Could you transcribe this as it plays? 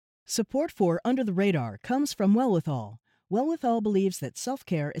Support for Under the Radar comes from Wellwithal. Wellwithal believes that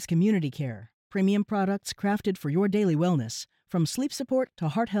self-care is community care. Premium products crafted for your daily wellness, from sleep support to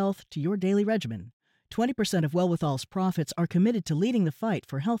heart health to your daily regimen. 20% of Wellwithal's profits are committed to leading the fight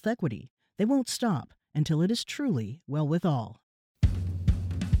for health equity. They won't stop until it is truly well with all.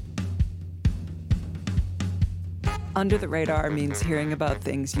 Under the Radar means hearing about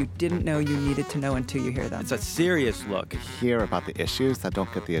things you didn't know you needed to know until you hear them. It's a serious look. Hear about the issues that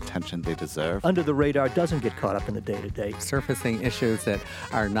don't get the attention they deserve. Under the Radar doesn't get caught up in the day-to-day. Surfacing issues that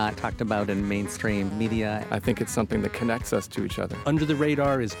are not talked about in mainstream media. I think it's something that connects us to each other. Under the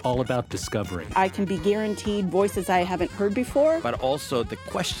Radar is all about discovery. I can be guaranteed voices I haven't heard before. But also the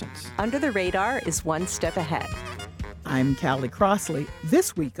questions. Under the Radar is one step ahead. I'm Callie Crossley.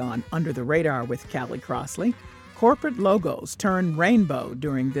 This week on Under the Radar with Callie Crossley, corporate logos turn rainbow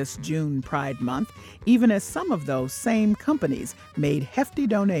during this June Pride Month, even as some of those same companies made hefty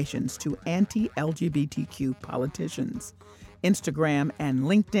donations to anti-LGBTQ politicians. Instagram and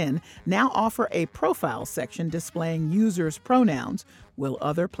LinkedIn now offer a profile section displaying users' pronouns. Will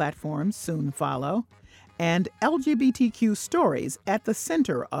other platforms soon follow? And LGBTQ stories at the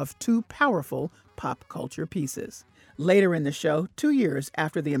center of two powerful pop culture pieces. Later in the show, 2 years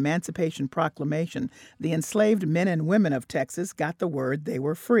after the Emancipation Proclamation, the enslaved men and women of Texas got the word they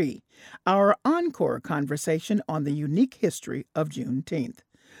were free. Our encore conversation on the unique history of Juneteenth.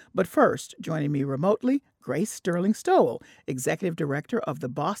 But first, joining me remotely, Grace Sterling Stowell, Executive Director of the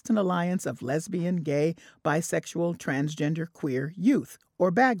Boston Alliance of Lesbian, Gay, Bisexual, Transgender, Queer Youth, or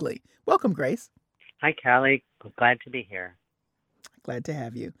BAGLY. Welcome, Grace. Hi, Callie. Glad to be here. Glad to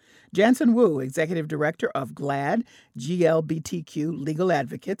have you. Jansen Wu, Executive Director of GLAAD, GLBTQ Legal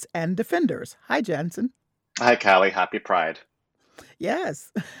Advocates and Defenders. Hi, Jansen. Hi, Callie. Happy Pride.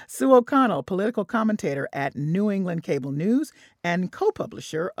 Yes. Sue O'Connell, political commentator at New England Cable News and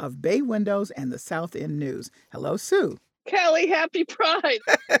co-publisher of Bay Windows and the South End News. Hello, Sue. Callie, happy Pride.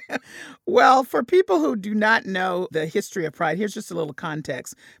 Well, for people who do not know the history of Pride, here's just a little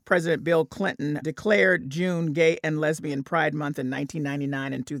context. President Bill Clinton declared June Gay and Lesbian Pride Month in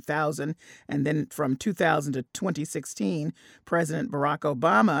 1999 and 2000. And then from 2000 to 2016, President Barack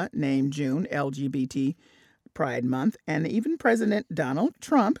Obama named June LGBT Pride Month. And even President Donald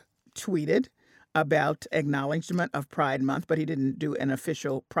Trump tweeted about acknowledgement of Pride Month, but he didn't do an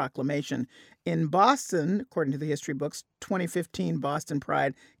official proclamation. In Boston, according to the history books, 2015 Boston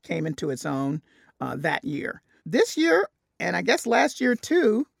Pride came into its own that year. This year, and I guess last year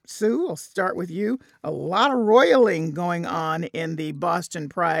too, Sue, I'll start with you, a lot of roiling going on in the Boston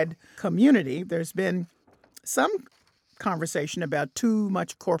Pride community. There's been some conversation about too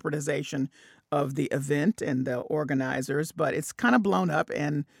much corporatization of the event and the organizers, but it's kind of blown up,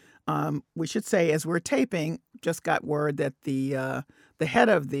 and we should say, as we're taping, just got word that the head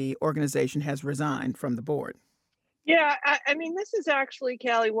of the organization has resigned from the board. Yeah, I mean, this is actually,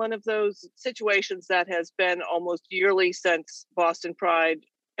 Callie, one of those situations that has been almost yearly since Boston Pride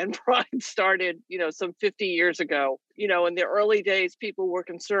and Pride started, some 50 years ago. In the early days, people were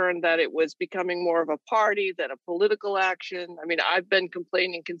concerned that it was becoming more of a party than a political action. I mean, I've been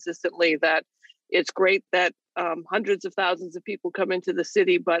complaining consistently that it's great that hundreds of thousands of people come into the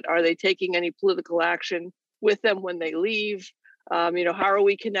city, but are they taking any political action with them when they leave? How are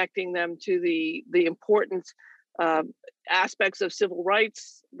we connecting them to the important aspects of civil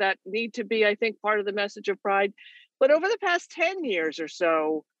rights that need to be, I think, part of the message of Pride? But over the past 10 years or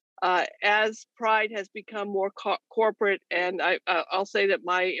so, as Pride has become more corporate, and I'll say that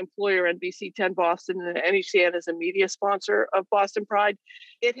my employer, NBC 10 Boston, and NECN is a media sponsor of Boston Pride,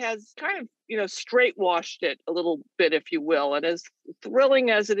 it has kind of, straight-washed it a little bit, if you will. And as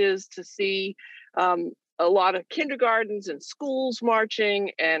thrilling as it is to see a lot of kindergartens and schools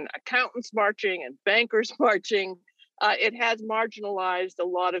marching and accountants marching and bankers marching, it has marginalized a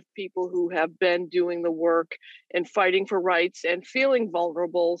lot of people who have been doing the work and fighting for rights and feeling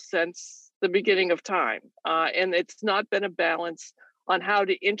vulnerable since the beginning of time. And it's not been a balance on how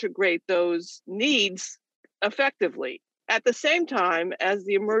to integrate those needs effectively. At the same time, as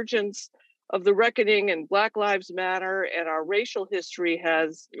the emergence of the reckoning and Black Lives Matter and our racial history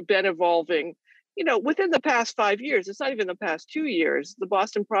has been evolving, within the past 5 years, it's not even the past 2 years, the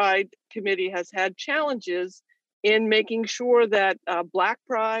Boston Pride Committee has had challenges in making sure that Black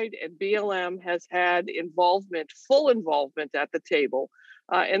Pride and BLM has had full involvement at the table.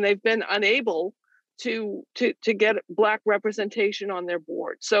 And they've been unable to get Black representation on their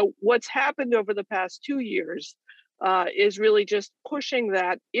board. So what's happened over the past 2 years is really just pushing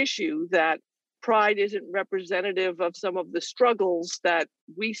that issue that Pride isn't representative of some of the struggles that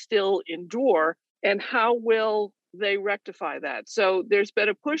we still endure. And how will they rectify that. So there's been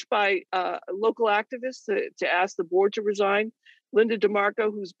a push by local activists to ask the board to resign. Linda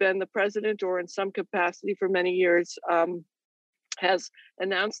DeMarco, who's been the president or in some capacity for many years, has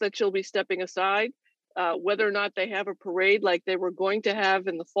announced that she'll be stepping aside. Whether or not they have a parade like they were going to have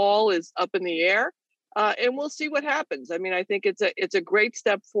in the fall is up in the air. And we'll see what happens. I mean, I think it's a great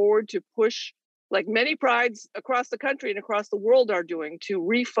step forward to push, like many prides across the country and across the world are doing, to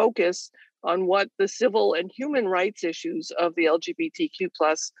refocus on what the civil and human rights issues of the LGBTQ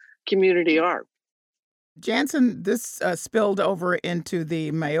plus community are. Jansen, this spilled over into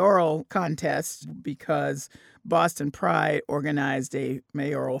the mayoral contest because Boston Pride organized a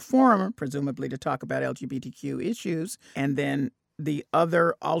mayoral forum, presumably to talk about LGBTQ issues, and then the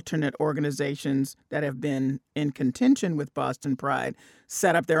other alternate organizations that have been in contention with Boston Pride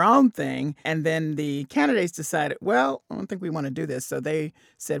set up their own thing. And then the candidates decided, well, I don't think we want to do this. So they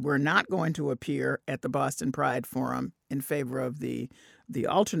said, we're not going to appear at the Boston Pride Forum in favor of the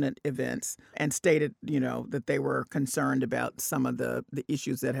alternate events, and stated, that they were concerned about some of the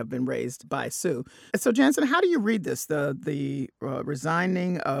issues that have been raised by Sue. So, Jansen, how do you read this? The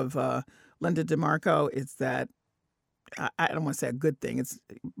resigning of Linda DeMarco, is that, I don't want to say a good thing,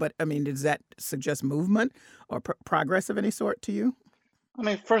 but does that suggest movement or progress of any sort to you? I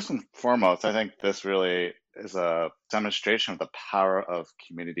mean, first and foremost, I think this really is a demonstration of the power of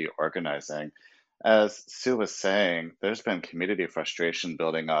community organizing. As Sue was saying, there's been community frustration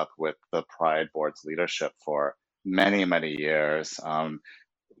building up with the Pride Board's leadership for many, many years,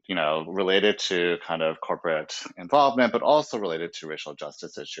 related to kind of corporate involvement, but also related to racial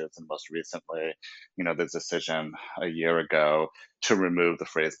justice issues. And most recently, the decision a year ago to remove the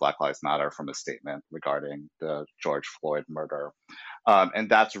phrase Black Lives Matter from a statement regarding the George Floyd murder. And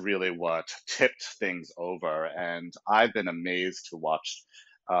that's really what tipped things over. And I've been amazed to watch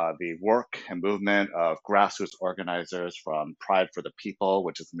the work and movement of grassroots organizers from Pride for the People,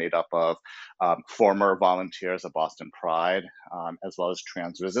 which is made up of former volunteers of Boston Pride, as well as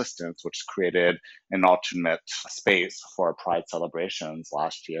Trans Resistance, which created an alternate space for Pride celebrations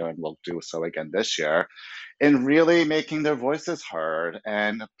last year and will do so again this year, in really making their voices heard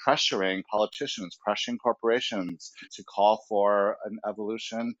and pressuring politicians, pressuring corporations to call for an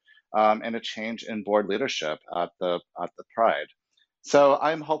evolution and a change in board leadership at the Pride. So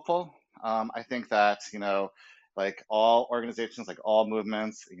I'm hopeful. I think that, like all organizations, like all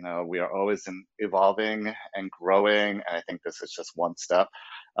movements, we are always evolving and growing. And I think this is just one step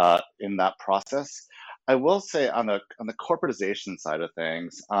in that process. I will say on the corporatization side of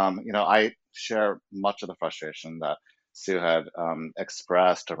things, I share much of the frustration that Sue had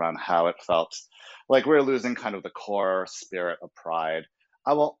expressed around how it felt like we're losing kind of the core spirit of Pride.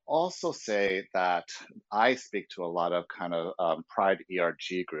 I will also say that I speak to a lot of kind of Pride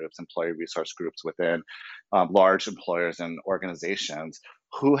ERG groups, employee resource groups within large employers and organizations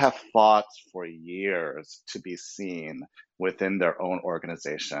who have fought for years to be seen within their own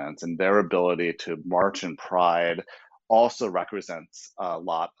organizations, and their ability to march in Pride also represents a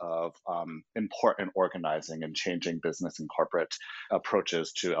lot of important organizing and changing business and corporate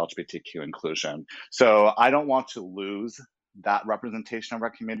approaches to LGBTQ inclusion. So I don't want to lose that representation of our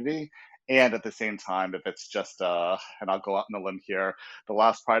community. And at the same time, if it's just, and I'll go out on a limb here, the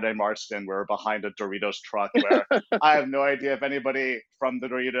last Pride I marched in, we're behind a Doritos truck where I have no idea if anybody from the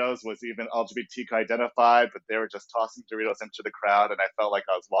Doritos was even LGBTQ identified, but they were just tossing Doritos into the crowd. And I felt like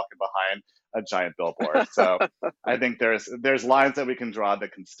I was walking behind a giant billboard. So I think there's lines that we can draw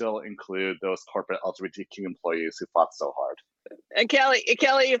that can still include those corporate LGBTQ employees who fought so hard. And Kelly,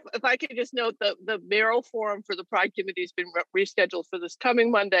 if I could just note, the mayoral forum for the Pride Committee has been rescheduled for this coming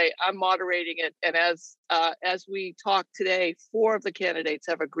Monday. I'm moderating it, and as we talk today, 4 of the candidates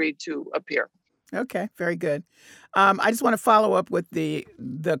have agreed to appear. Okay, very good. I just want to follow up with the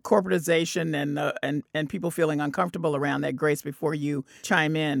corporatization and people feeling uncomfortable around that, Grace, before you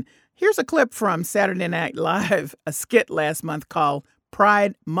chime in. Here's a clip from Saturday Night Live, a skit last month called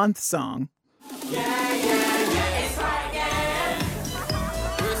Pride Month Song.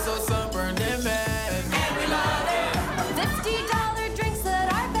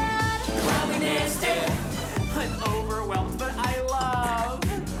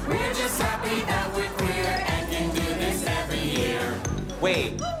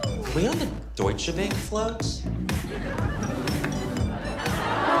 Wait, are we on the Deutsche Bank floats?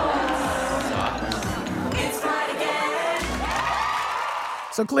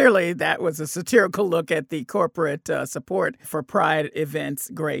 So clearly that was a satirical look at the corporate support for Pride events,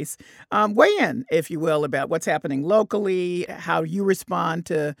 Grace. Weigh in, if you will, about what's happening locally, how you respond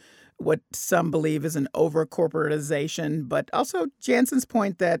to what some believe is an over-corporatization, but also Jansen's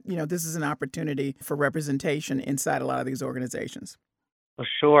point that, this is an opportunity for representation inside a lot of these organizations. Well,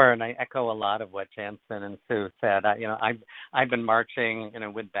 sure, and I echo a lot of what Jansen and Sue said. I've been marching,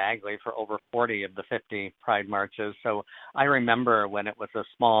 with Bagley for over 40 of the 50 Pride marches. So I remember when it was a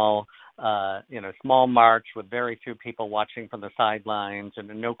small march with very few people watching from the sidelines, and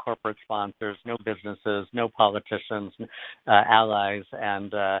no corporate sponsors, no businesses, no politicians, allies,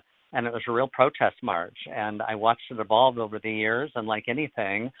 and it was a real protest march. And I watched it evolve over the years, and like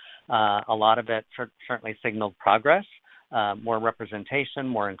anything, a lot of it certainly signaled progress. More representation,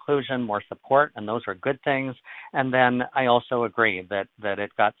 more inclusion, more support, and those are good things. And then I also agree that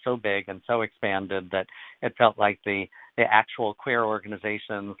it got so big and so expanded that it felt like the actual queer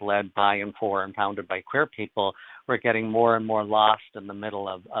organizations led by and for and founded by queer people were getting more and more lost in the middle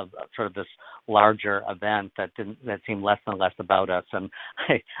of sort of this larger event that seemed less and less about us. And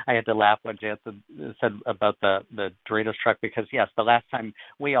I had to laugh when Jansen said about the Doritos truck, because yes, the last time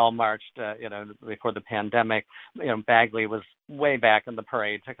we all marched, before the pandemic, Bagley was way back in the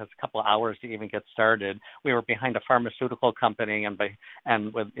parade. It took us a couple of hours to even get started. We were behind a pharmaceutical company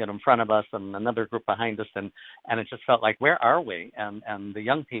and with in front of us and another group behind us, and it just felt like, where are we? And the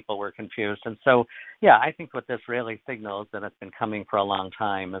young people were confused. And so, yeah, I think what this really signals, and it's been coming for a long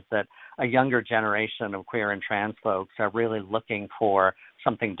time, is that a younger generation of queer and trans folks are really looking for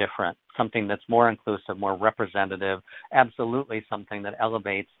something different, something that's more inclusive, more representative, absolutely something that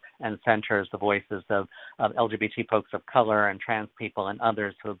elevates and centers the voices of LGBT folks of color and trans people and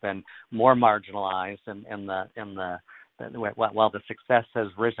others who have been more marginalized while the success has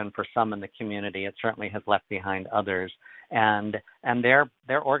risen for some in the community, it certainly has left behind others. And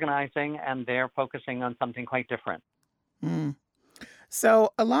they're organizing, and they're focusing on something quite different. Mm.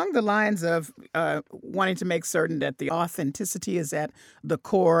 So along the lines of wanting to make certain that the authenticity is at the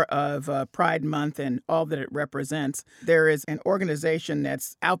core of Pride Month and all that it represents, there is an organization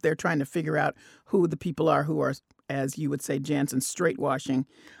that's out there trying to figure out who the people are who are, as you would say, Jansen, straightwashing.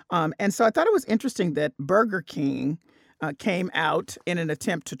 And so I thought it was interesting that Burger King came out in an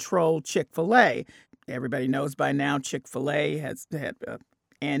attempt to troll Chick-fil-A. Everybody knows by now Chick-fil-A has had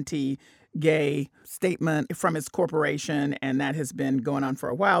anti-gay statement from its corporation, and that has been going on for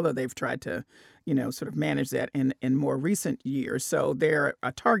a while, though they've tried to, sort of manage that in more recent years. So they're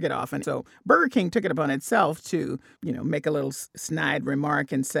a target often. So Burger King took it upon itself to, make a little snide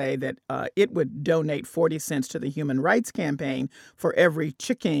remark and say that it would donate 40 cents to the Human Rights Campaign for every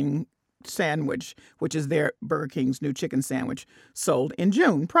chicken sandwich, which is their Burger King's new chicken sandwich, sold in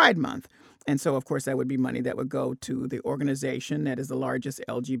June, Pride Month. And so, of course, that would be money that would go to the organization that is the largest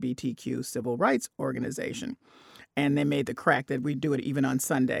LGBTQ civil rights organization. And they made the crack that we do it even on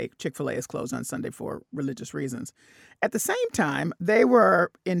Sunday. Chick-fil-A is closed on Sunday for religious reasons. At the same time, they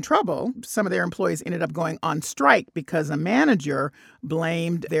were in trouble. Some of their employees ended up going on strike because a manager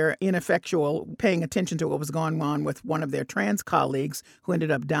blamed their ineffectual paying attention to what was going on with one of their trans colleagues who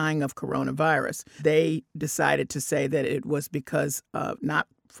ended up dying of coronavirus. They decided to say that it was because not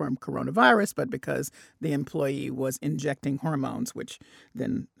from coronavirus, but because the employee was injecting hormones, which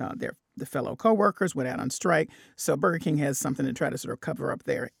then the fellow coworkers went out on strike. So Burger King has something to try to sort of cover up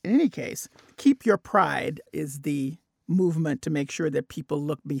there. In any case, Keep Your Pride is the movement to make sure that people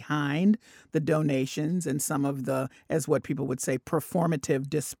look behind the donations and some of the, as what people would say, performative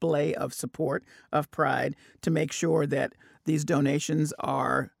display of support of Pride, to make sure that these donations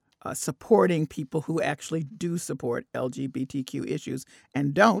are supporting people who actually do support LGBTQ issues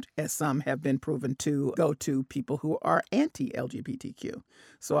and don't, as some have been proven to, go to people who are anti-LGBTQ.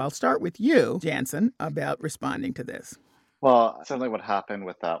 So I'll start with you, Jansen, about responding to this. Well, certainly what happened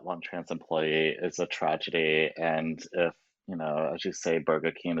with that one trans employee is a tragedy. And if, as you say,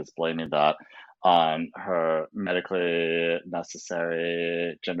 Burger King is blaming that on her medically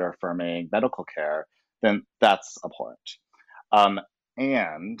necessary gender-affirming medical care, then that's abhorrent.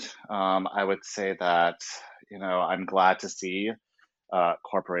 And I would say that, I'm glad to see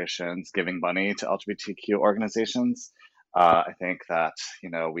corporations giving money to LGBTQ organizations. I think that,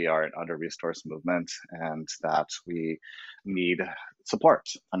 we are an under-resourced movement and that we need support,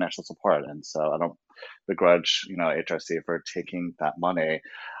 financial support. And so I don't begrudge, HRC for taking that money.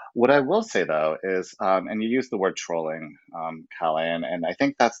 What I will say, though, is, and you use the word trolling, Callie, and I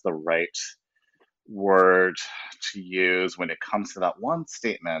think that's the right word to use when it comes to that one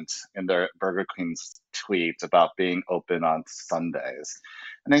statement in their Burger King's tweet about being open on Sundays.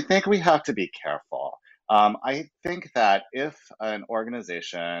 And I think we have to be careful. I think that if an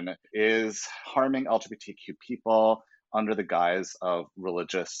organization is harming LGBTQ people under the guise of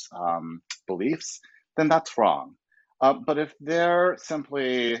religious beliefs, then that's wrong. But if they're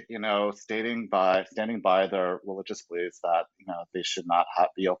simply, standing by their religious beliefs that they should not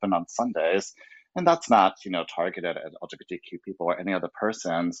be open on Sundays, and that's not targeted at LGBTQ people or any other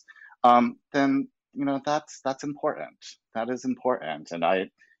persons, then that's important. That is important. And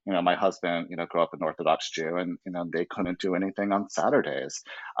my husband, grew up an Orthodox Jew, and they couldn't do anything on Saturdays,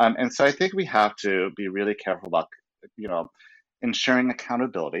 and so I think we have to be really careful about you know ensuring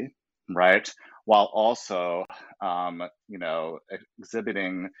accountability, right? While also,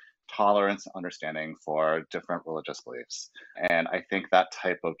 exhibiting tolerance and understanding for different religious beliefs. And I think that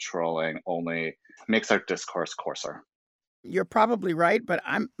type of trolling only makes our discourse coarser. You're probably right, but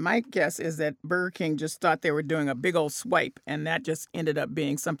my guess is that Burger King just thought they were doing a big old swipe, and that just ended up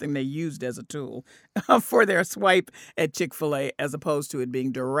being something they used as a tool for their swipe at Chick-fil-A, as opposed to it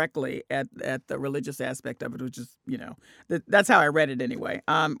being directly at the religious aspect of it, which is, that's how I read it anyway.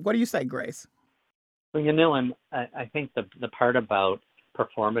 What do you say, Grace? Well, and I think the part about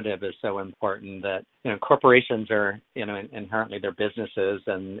performative is so important that corporations are inherently they're businesses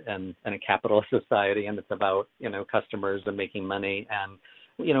and a capitalist society, and it's about customers and making money, and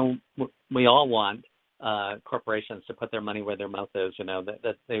we all want corporations to put their money where their mouth is.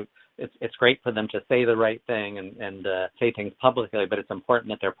 It's great for them to say the right thing and say things publicly, but it's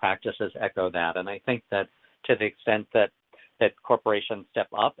important that their practices echo that. And I think that to the extent that corporations step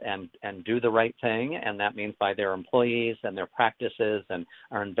up and do the right thing, and that means by their employees and their practices, and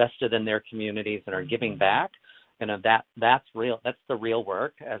are invested in their communities and are giving back, that's real. That's the real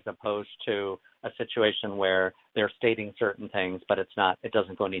work, as opposed to a situation where they're stating certain things, but it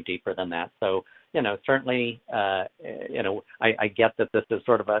doesn't go any deeper than that. So, certainly, I get that this is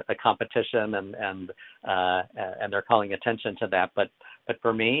sort of a competition, and they're calling attention to that. But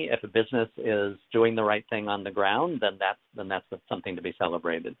for me, if a business is doing the right thing on the ground, then that's something to be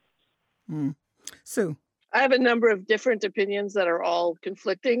celebrated. Sue? I have a number of different opinions that are all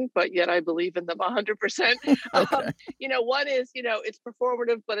conflicting, but yet I believe in them 100%. Okay. One is, it's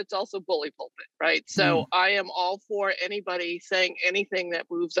performative, but it's also bully pulpit, right? So I am all for anybody saying anything that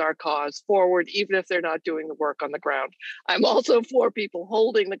moves our cause forward, even if they're not doing the work on the ground. I'm also for people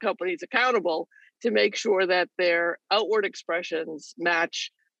holding the companies accountable to make sure that their outward expressions match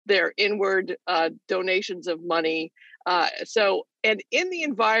their inward donations of money. And in the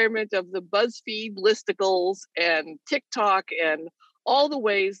environment of the BuzzFeed listicles and TikTok and all the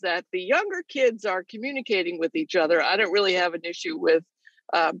ways that the younger kids are communicating with each other, I don't really have an issue with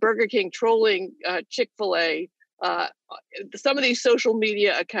Burger King trolling Chick-fil-A. Some of these social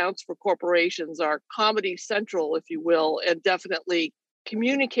media accounts for corporations are Comedy Central, if you will, and definitely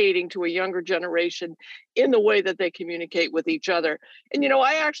communicating to a younger generation in the way that they communicate with each other. And,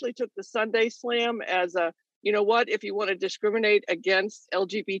 I actually took the Sunday Slam as a, if you want to discriminate against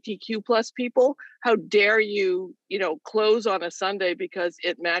LGBTQ plus people, how dare you, close on a Sunday because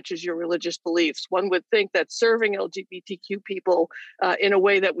it matches your religious beliefs. One would think that serving LGBTQ people in a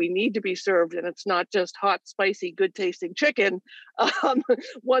way that we need to be served, and it's not just hot, spicy, good tasting chicken,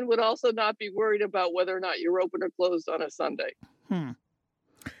 one would also not be worried about whether or not you're open or closed on a Sunday.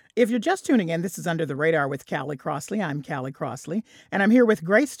 If you're just tuning in, this is Under the Radar with Callie Crossley. I'm Callie Crossley, and I'm here with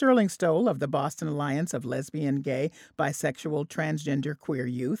Grace Sterling Stoll of the Boston Alliance of Lesbian, Gay, Bisexual, Transgender, Queer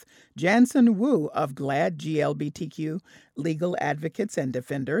Youth, Jansen Wu of GLAAD GLBTQ Legal Advocates and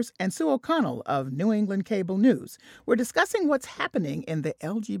Defenders, and Sue O'Connell of New England Cable News. We're discussing what's happening in the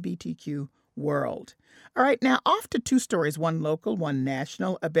LGBTQ world. All right, now off to two stories, one local, one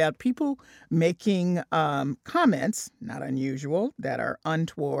national, about people making comments, not unusual, that are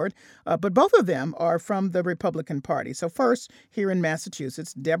untoward, but both of them are from the Republican Party. So first, here in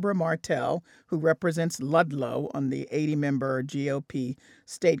Massachusetts, Deborah Martell, who represents Ludlow on the 80-member GOP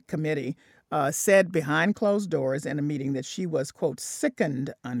state committee, said behind closed doors in a meeting that she was, quote,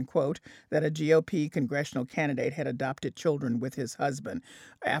 sickened, unquote, that a GOP congressional candidate had adopted children with his husband.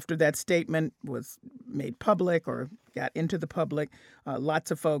 After that statement was made public or got into the public, lots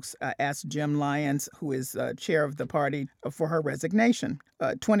of folks asked Jim Lyons, who is chair of the party, for her resignation.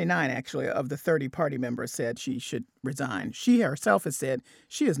 29, actually, of the 30 party members said she should resign. She herself has said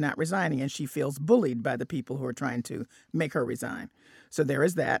she is not resigning, and she feels bullied by the people who are trying to make her resign. So there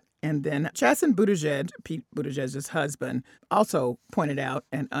is that. And then Chasten Buttigieg, Pete Buttigieg's husband, also pointed out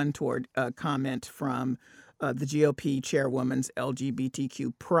an untoward comment from the GOP chairwoman's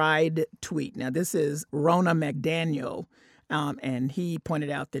LGBTQ pride tweet. Now, this is Ronna McDaniel, and he pointed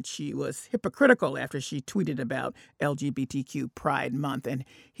out that she was hypocritical after she tweeted about LGBTQ Pride Month. And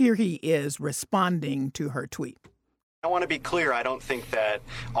here he is responding to her tweet. I want to be clear, I don't think that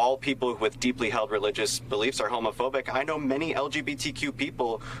all people with deeply held religious beliefs are homophobic. I know many LGBTQ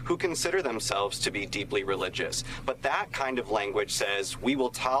people who consider themselves to be deeply religious. But that kind of language says we will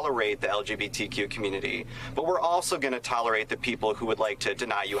tolerate the LGBTQ community, but we're also going to tolerate the people who would like to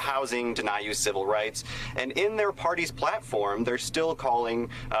deny you housing, deny you civil rights. And in their party's platform, they're still calling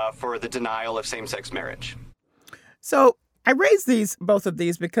for the denial of same-sex marriage. So I raise both of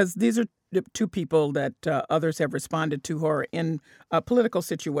these because these are two people that others have responded to who are in political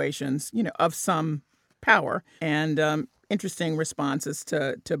situations, of some power, and interesting responses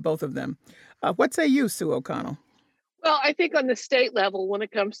to both of them. What say you, Sue O'Connell? Well, I think on the state level, when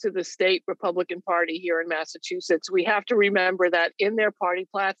it comes to the state Republican Party here in Massachusetts, we have to remember that in their party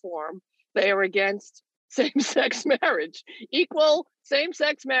platform, they are against same-sex marriage, equal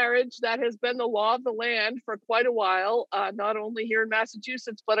same-sex marriage. That has been the law of the land for quite a while, not only here in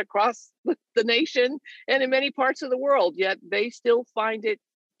Massachusetts, but across the nation and in many parts of the world. Yet they still find it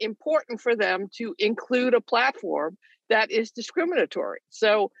important for them to include a platform that is discriminatory.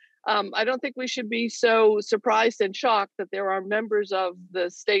 So I don't think we should be so surprised and shocked that there are members of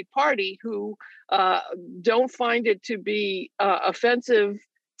the state party who don't find it to be offensive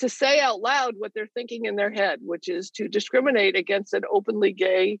to say out loud what they're thinking in their head, which is to discriminate against an openly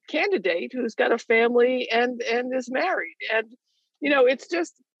gay candidate who's got a family and is married. And, it's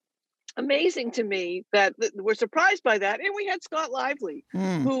just amazing to me that we're surprised by that. And we had Scott Lively,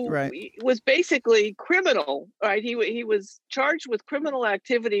 who was basically criminal, right? He was charged with criminal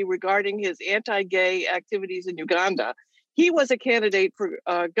activity regarding his anti-gay activities in Uganda. He was a candidate for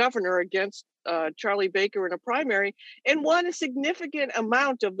governor against Charlie Baker in a primary and won a significant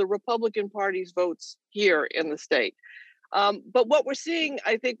amount of the Republican Party's votes here in the state. But what we're seeing,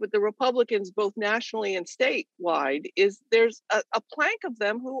 I think, with the Republicans, both nationally and statewide, is there's a plank of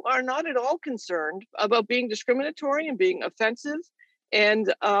them who are not at all concerned about being discriminatory and being offensive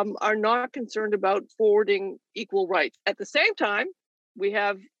and are not concerned about forwarding equal rights. At the same time, we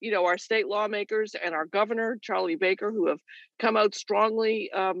have, our state lawmakers and our governor, Charlie Baker, who have come out strongly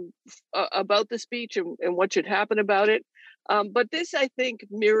about the speech and what should happen about it. But this, I think,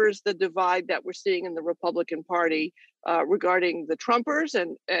 mirrors the divide that we're seeing in the Republican Party regarding the Trumpers.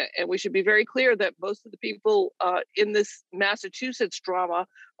 And we should be very clear that most of the people in this Massachusetts drama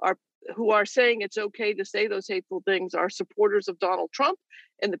who are saying it's okay to say those hateful things are supporters of Donald Trump,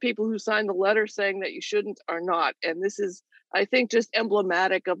 and the people who signed the letter saying that you shouldn't are not. And this is, I think, just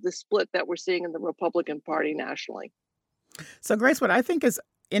emblematic of the split that we're seeing in the Republican Party nationally. So, Grace, what I think is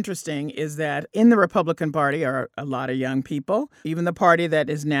interesting is that in the Republican Party are a lot of young people, even the party that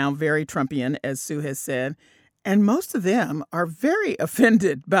is now very Trumpian, as Sue has said, and most of them are very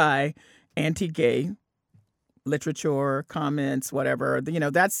offended by anti-gay literature, comments, whatever.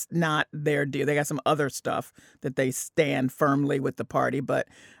 That's not their deal. They got some other stuff that they stand firmly with the party. But,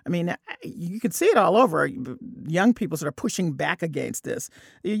 you could see it all over. Young people sort of pushing back against this.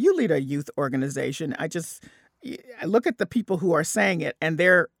 You lead a youth organization. I look at the people who are saying it, and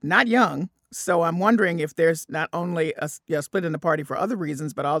they're not young. So I'm wondering if there's not only a split in the party for other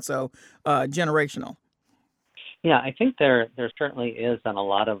reasons, but also generational. Yeah, I think there certainly is on a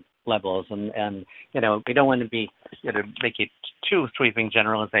lot of levels, and we don't want to be make a too sweeping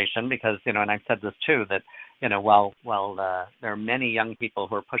generalization because and I've said this too, that while there are many young people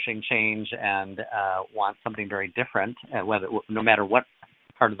who are pushing change and want something very different, no matter what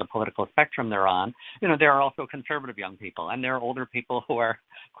part of the political spectrum they're on, there are also conservative young people, and there are older people who are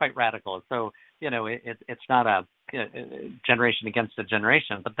quite radical. So it's not a generation against a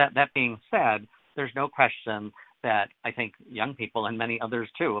generation. But that being said, there's no question that I think young people and many others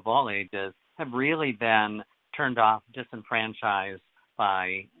too of all ages have really been turned off, disenfranchised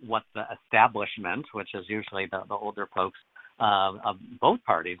by what the establishment, which is usually the older folks of both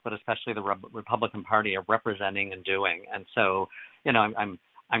parties, but especially the Republican Party, are representing and doing. And so,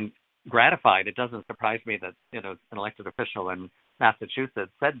 I'm gratified. It doesn't surprise me that an elected official in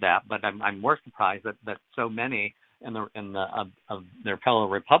Massachusetts said that, but I'm more surprised that so many of their fellow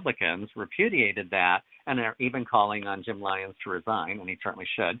Republicans repudiated that and are even calling on Jim Lyons to resign, and he certainly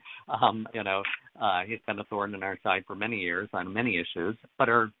should. He's been a thorn in our side for many years on many issues, but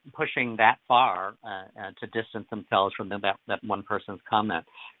are pushing that far to distance themselves from that one person's comment.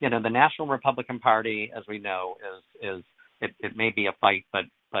 The National Republican Party, as we know, it may be a fight, but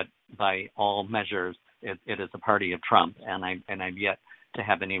by all measures, it is a party of Trump, and I've yet to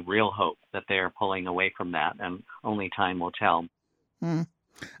have any real hope that they are pulling away from that, and only time will tell.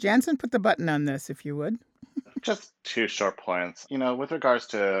 Jansen, put the button on this, if you would. Just two short points. With regards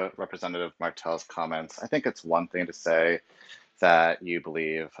to Representative Martel's comments, I think it's one thing to say that you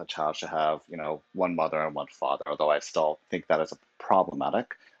believe a child should have, one mother and one father, although I still think that is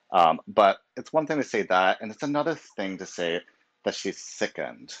problematic. But it's one thing to say that, and it's another thing to say that she's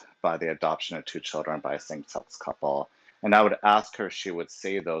sickened by the adoption of 2 children by a same-sex couple. And I would ask her if she would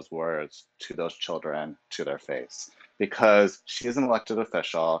say those words to those children to their face, because she is an elected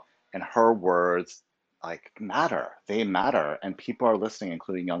official and her words matter. They matter, and people are listening,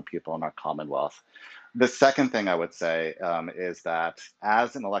 including young people in our Commonwealth. The second thing I would say is that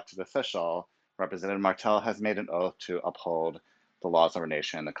as an elected official, Representative Martel has made an oath to uphold the laws of our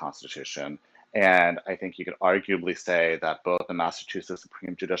nation and the Constitution. And I think you could arguably say that both the Massachusetts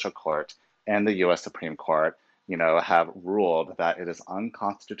Supreme Judicial Court and the U.S. Supreme Court, have ruled that it is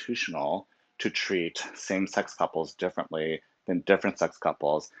unconstitutional to treat same-sex couples differently than different-sex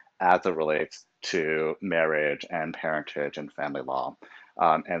couples as it relates to marriage and parentage and family law.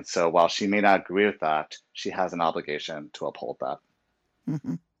 And so while she may not agree with that, she has an obligation to uphold that.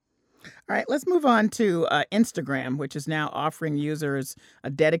 Mm-hmm. All right, let's move on to Instagram, which is now offering users a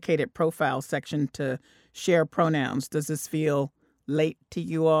dedicated profile section to share pronouns. Does this feel late to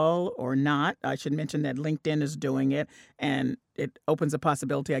you all or not? I should mention that LinkedIn is doing it, and it opens a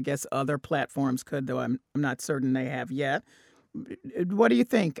possibility, I guess, other platforms could, though I'm not certain they have yet. What do you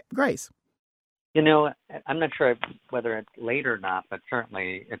think, Grace? I'm not sure whether it's late or not, but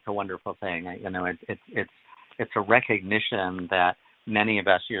certainly it's a wonderful thing. It's a recognition that many of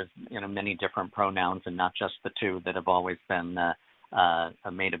us use, many different pronouns and not just the 2 that have always been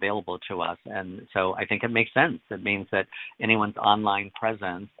made available to us. And so I think it makes sense. It means that anyone's online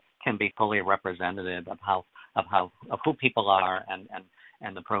presence can be fully representative of who people are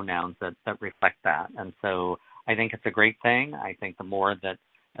and the pronouns that reflect that. And so I think it's a great thing. I think the more that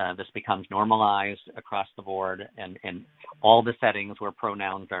this becomes normalized across the board and in all the settings where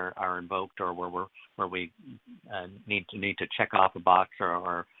pronouns are invoked or where we need to check off a box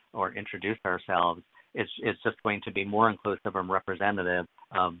or introduce ourselves, it's just going to be more inclusive and representative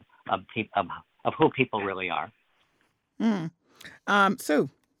of who people really are. Sue.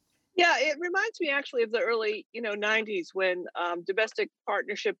 Yeah, it reminds me actually of the early, 90s when domestic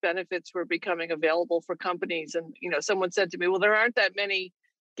partnership benefits were becoming available for companies. And, someone said to me, well, there aren't that many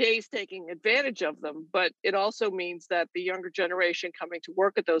gays taking advantage of them, but it also means that the younger generation coming to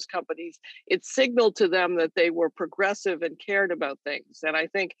work at those companies, it signaled to them that they were progressive and cared about things. And I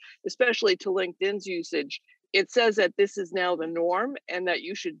think, especially to LinkedIn's usage, it says that this is now the norm and that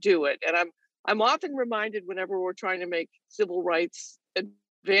you should do it. And I'm often reminded whenever we're trying to make civil rights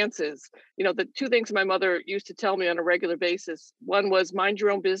advances, the 2 things my mother used to tell me on a regular basis. One was mind your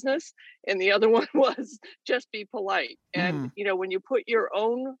own business, and the other one was just be polite. And, when you put your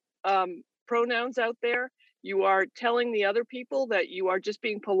own pronouns out there, you are telling the other people that you are just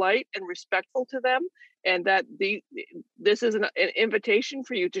being polite and respectful to them, and that this is an invitation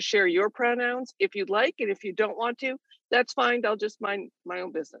for you to share your pronouns if you'd like, and if you don't want to, that's fine. I'll just mind my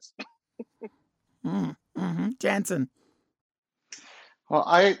own business. Jansen. Well,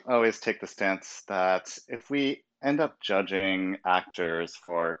 I always take the stance that if we end up judging actors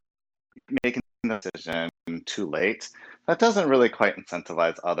for making the decision too late, that doesn't really quite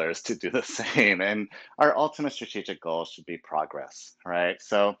incentivize others to do the same. And our ultimate strategic goal should be progress, right?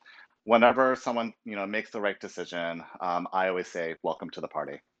 So whenever someone, makes the right decision, I always say, welcome to the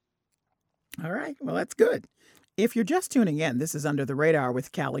party. All right. Well, that's good. If you're just tuning in, this is Under the Radar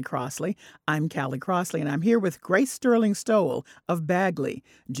with Callie Crossley. I'm Callie Crossley, and I'm here with Grace Sterling Stowell of Bagley,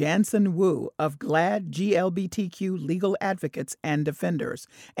 Jansen Wu of GLAAD GLBTQ Legal Advocates and Defenders,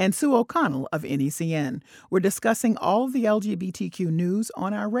 and Sue O'Connell of NECN. We're discussing all of the LGBTQ news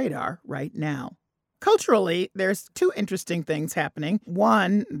on our radar right now. Culturally, there's 2 interesting things happening.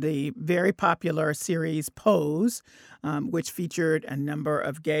 One, the very popular series Pose, which featured a number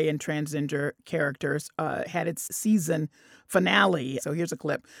of gay and transgender characters, had its season finale. So here's a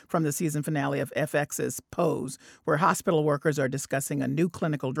clip from the season finale of FX's Pose, where hospital workers are discussing a new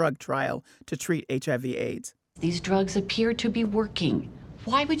clinical drug trial to treat HIV/AIDS. These drugs appear to be working.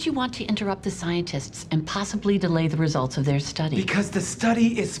 Why would you want to interrupt the scientists and possibly delay the results of their study? Because the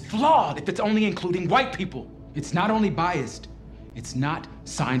study is flawed if it's only including white people. It's not only biased, it's not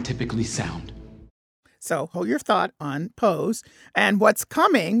scientifically sound. So hold your thought on Pose. And what's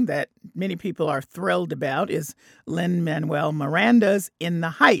coming that many people are thrilled about is Lin-Manuel Miranda's In the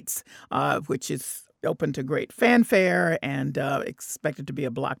Heights, which is open to great fanfare and expected to be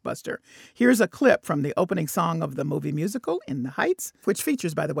a blockbuster. Here's a clip from the opening song of the movie musical, In the Heights, which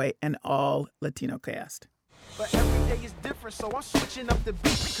features, by the way, an all-Latino cast. But every day is different, so I'm switching up the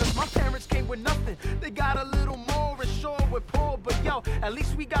beat because my parents came with nothing. They got a little more and sure with Paul, but yo, at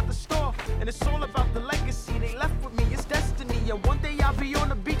least we got the store. And it's all about the legacy they left with me. It's destiny. And one day I'll be on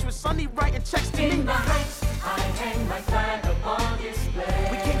the beach with Sonny writing checks to me. In the heights, I hang my flag upon display.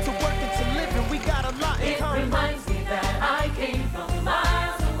 We came to work and to live, and we got a lot in common. It reminds me that I came from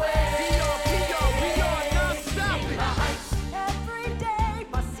miles away. We are non-stop. In the heights, every day,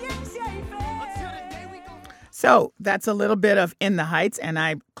 paciencia y fe. So that's a little bit of In the Heights, and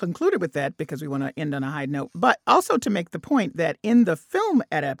I concluded with that because we want to end on a high note, but also to make the point that in the film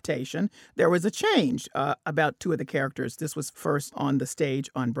adaptation, there was a change about two of the characters. This was first on the stage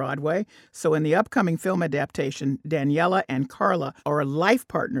on Broadway. So in the upcoming film adaptation, Daniela and Carla are life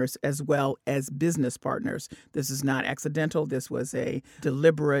partners as well as business partners. This is not accidental. This was a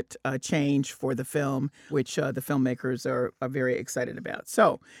deliberate change for the film, which the filmmakers are very excited about.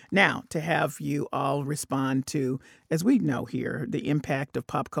 So now to have you all respond to, as we know here, the impact of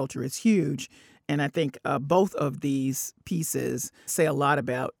pop culture is huge. And I think both of these pieces say a lot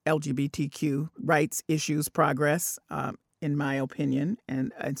about LGBTQ rights issues, progress, in my opinion.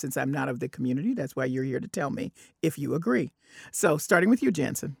 And since I'm not of the community, that's why you're here to tell me if you agree. So starting with you,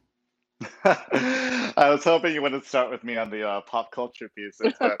 Jansen. I was hoping you wouldn't start with me on the pop culture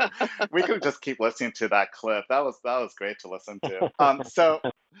pieces, but we could just keep listening to that clip. That was great to listen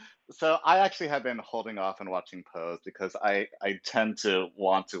to. So I actually have been holding off on watching Pose because I tend to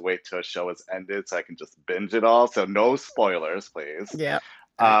want to wait till a show is ended so I can just binge it all. So no spoilers, please. Yeah.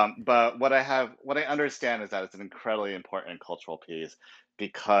 But what I understand is that it's an incredibly important cultural piece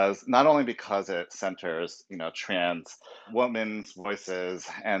because not only because it centers, trans women's voices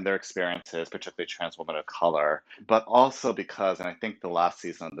and their experiences, particularly trans women of color, but also because, and I think the last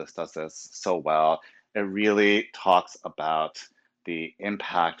season of this does this so well, it really talks about the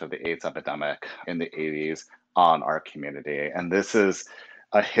impact of the AIDS epidemic in the 80s on our community. And this is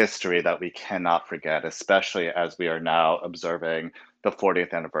a history that we cannot forget, especially as we are now observing the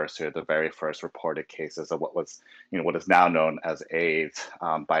 40th anniversary of the very first reported cases of what is now known as AIDS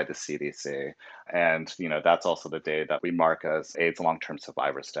by the CDC. And, that's also the day that we mark as AIDS Long-Term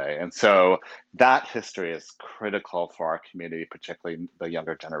Survivors Day. And so that history is critical for our community, particularly the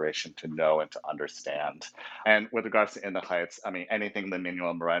younger generation, to know and to understand. And with regards to In the Heights, anything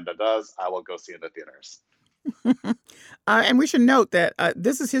Lin-Manuel Miranda does, I will go see in the theaters. And we should note that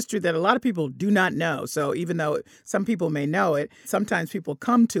this is history that a lot of people do not know. So even though some people may know it, sometimes people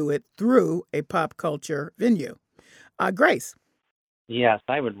come to it through a pop culture venue. Grace. Yes,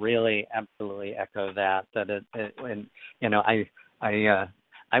 I would really absolutely echo that.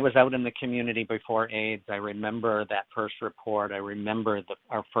 I was out in the community before AIDS. I remember that first report. I remember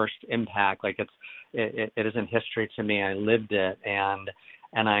our first impact. Like it is in history to me. I lived it, and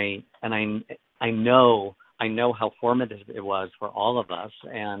I know how formative it was for all of us,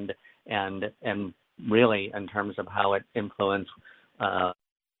 and really in terms of how it influenced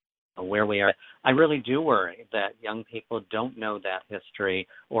where we are. I really do worry that young people don't know that history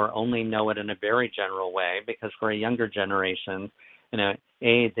or only know it in a very general way, because for a younger generation,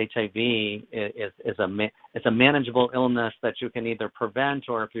 AIDS, HIV is a manageable illness that you can either prevent,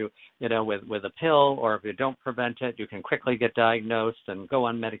 or if you with a pill, or if you don't prevent it, you can quickly get diagnosed and go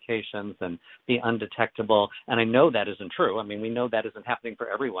on medications and be undetectable. And I know that isn't true. We know that isn't happening for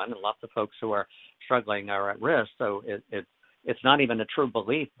everyone, and lots of folks who are struggling are at risk. So it's not even a true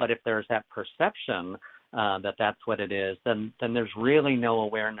belief. But if there's that perception that that's what it is, then there's really no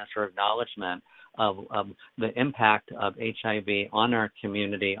awareness or acknowledgement of the impact of HIV on our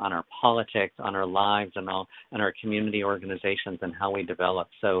community, on our politics, on our lives, and our community organizations and how we develop.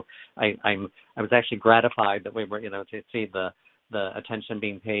 So I was actually gratified that we were, to see the attention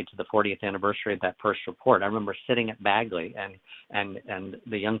being paid to the 40th anniversary of that first report. I remember sitting at Bagley and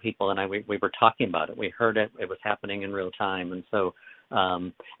the young people and I, we were talking about it. We heard it. It was happening in real time. And so,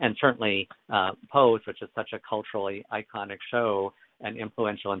 and certainly Pose, which is such a culturally iconic show and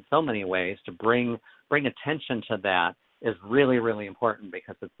influential in so many ways, to bring attention to that is really, really important,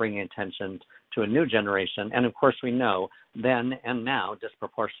 because it's bringing attention to a new generation. And of course, we know then and now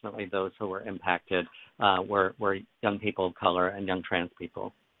disproportionately those who were impacted were young people of color and young trans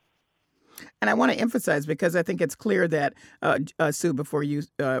people. And I want to emphasize, because I think it's clear that, Sue, before you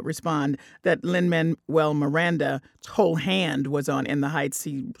respond, that Lin-Manuel Miranda's whole hand was on In the Heights.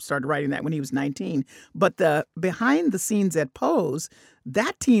 He started writing that when he was 19. But the behind the scenes at Pose,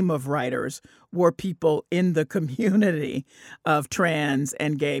 that team of writers were people in the community of trans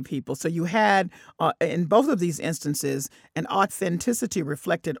and gay people. So you had, in both of these instances, an authenticity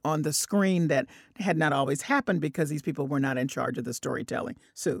reflected on the screen that had not always happened because these people were not in charge of the storytelling.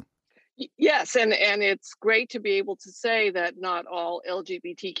 Sue. Yes, and it's great to be able to say that not all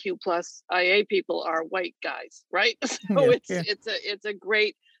LGBTQ plus IA people are white guys, right? So it's a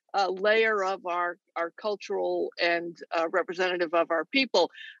great layer of our cultural and representative of our people.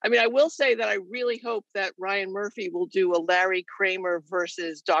 I mean, I will say that I really hope that Ryan Murphy will do a Larry Kramer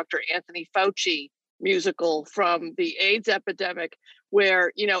versus Dr. Anthony Fauci musical from the AIDS epidemic,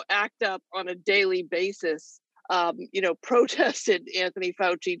 where, ACT UP on a daily basis, protested Anthony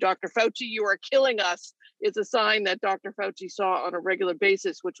Fauci. Dr. Fauci, you are killing us, is a sign that Dr. Fauci saw on a regular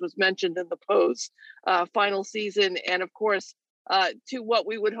basis, which was mentioned in the Pose final season. And of course, to what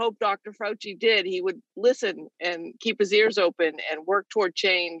we would hope Dr. Fauci did, he would listen and keep his ears open and work toward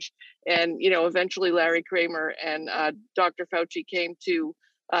change. And, eventually Larry Kramer and Dr. Fauci came to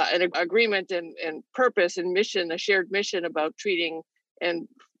an agreement and purpose and mission, a shared mission about treating and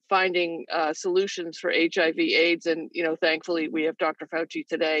finding solutions for HIV/AIDS. And, thankfully, we have Dr. Fauci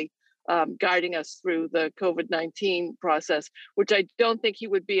today guiding us through the COVID-19 process, which I don't think he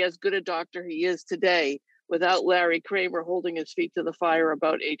would be as good a doctor he is today without Larry Kramer holding his feet to the fire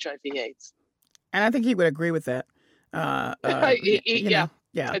about HIV/AIDS. And I think he would agree with that. Yeah,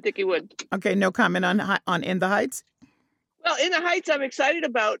 I think he would. Okay, no comment on In the Heights? Well, In the Heights, I'm excited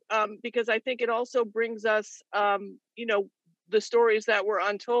about because I think it also brings us, the stories that were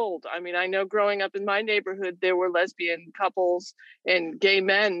untold. I mean, I know growing up in my neighborhood, there were lesbian couples and gay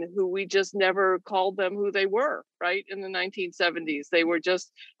men who we just never called them who they were, right? In the 1970s, they were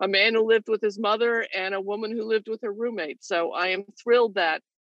just a man who lived with his mother and a woman who lived with her roommate. So I am thrilled that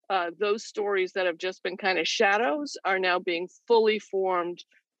those stories that have just been kind of shadows are now being fully formed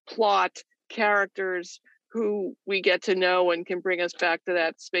plot characters who we get to know and can bring us back to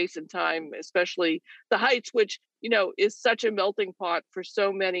that space and time, especially the Heights, which, is such a melting pot for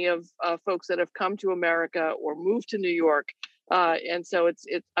so many of folks that have come to America or moved to New York. And so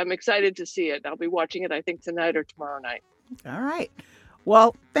I'm excited to see it. I'll be watching it, I think, tonight or tomorrow night. All right.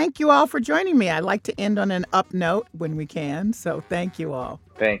 Well, thank you all for joining me. I like to end on an up note when we can. So thank you all.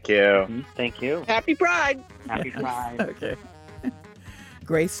 Thank you. Thank you. Happy Pride. Happy Pride. Okay.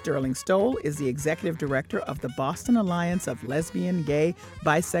 Grace Sterling Stoll is the executive director of the Boston Alliance of Lesbian, Gay,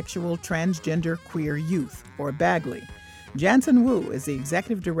 Bisexual, Transgender, Queer Youth, or BAGLY. Jansen Wu is the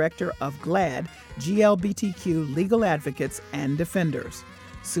executive director of GLAAD, GLBTQ Legal Advocates and Defenders.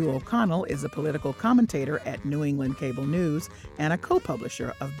 Sue O'Connell is a political commentator at New England Cable News and a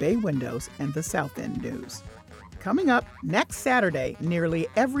co-publisher of Bay Windows and the South End News. Coming up next Saturday, nearly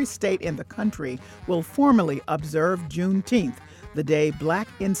every state in the country will formally observe Juneteenth, the day Black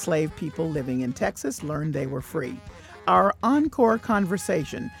enslaved people living in Texas learned they were free. Our encore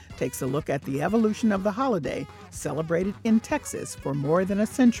conversation takes a look at the evolution of the holiday, celebrated in Texas for more than a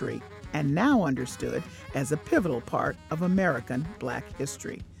century, and now understood as a pivotal part of American Black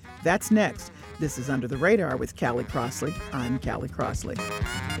history. That's next. This is Under the Radar with Callie Crossley. I'm Callie Crossley.